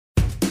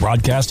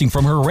Broadcasting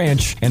from her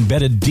ranch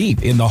embedded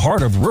deep in the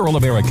heart of rural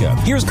America,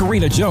 here's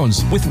Karina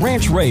Jones with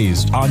Ranch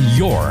Raised on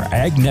your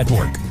Ag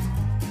Network.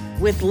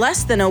 With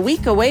less than a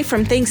week away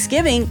from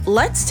Thanksgiving,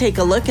 let's take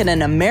a look at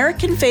an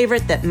American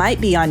favorite that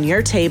might be on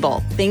your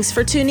table. Thanks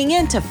for tuning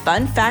in to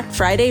Fun Fact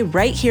Friday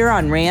right here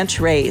on Ranch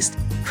Raised.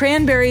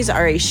 Cranberries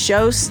are a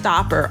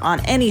showstopper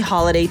on any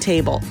holiday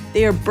table.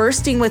 They are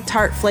bursting with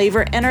tart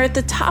flavor and are at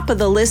the top of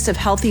the list of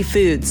healthy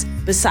foods.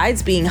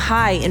 Besides being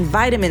high in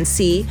vitamin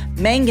C,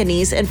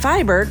 manganese, and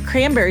fiber,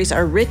 cranberries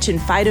are rich in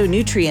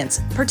phytonutrients,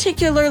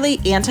 particularly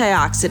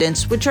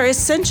antioxidants, which are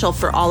essential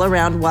for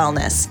all-around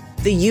wellness.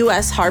 The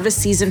U.S. harvest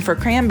season for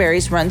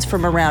cranberries runs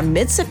from around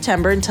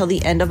mid-September until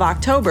the end of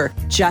October,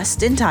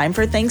 just in time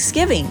for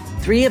Thanksgiving.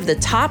 3 of the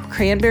top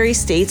cranberry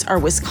states are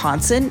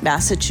Wisconsin,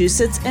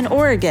 Massachusetts, and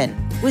Oregon.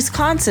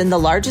 Wisconsin, the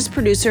largest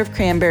producer of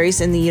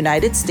cranberries in the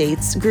United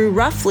States, grew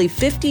roughly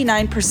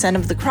 59%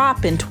 of the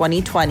crop in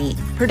 2020.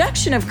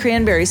 Production of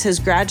cranberries has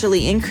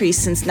gradually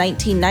increased since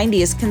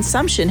 1990 as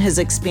consumption has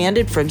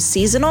expanded from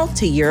seasonal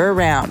to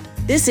year-round.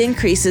 This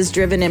increase is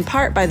driven in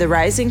part by the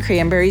rise in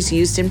cranberries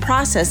used in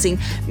processing,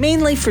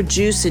 mainly for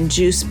juice and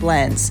juice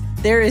blends.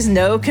 There is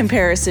no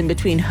comparison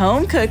between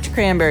home-cooked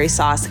cranberry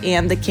sauce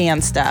and the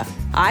canned stuff.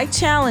 I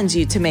challenge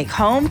you to make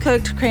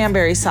home-cooked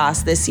cranberry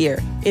sauce this year.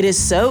 It is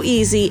so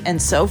easy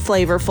and so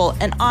flavorful,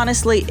 and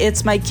honestly,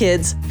 it's my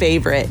kids'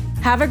 favorite.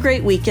 Have a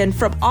great weekend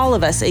from all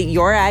of us at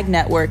Your Ag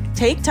Network.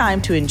 Take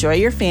time to enjoy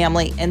your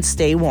family and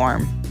stay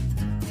warm.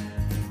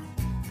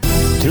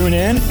 Tune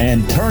in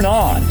and turn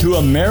on to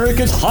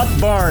America's Hot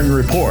Barn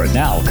Report,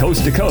 now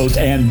coast to coast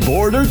and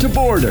border to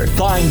border.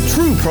 Find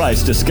true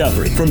price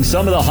discovery from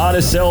some of the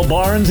hottest sell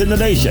barns in the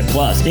nation,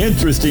 plus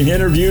interesting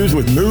interviews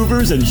with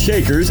movers and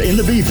shakers in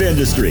the beef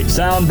industry.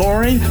 Sound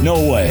boring?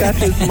 No way. That's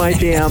just my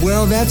jam.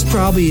 Well, that's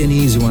probably an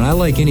easy one. I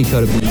like any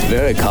cut of beef.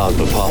 Very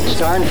cosmopolitan.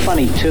 Darn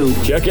funny, too.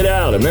 Check it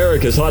out,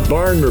 America's Hot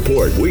Barn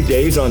Report,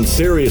 weekdays on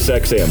Sirius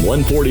XM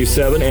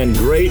 147 and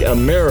Great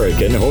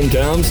American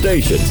Hometown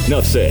Stations.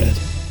 Enough said.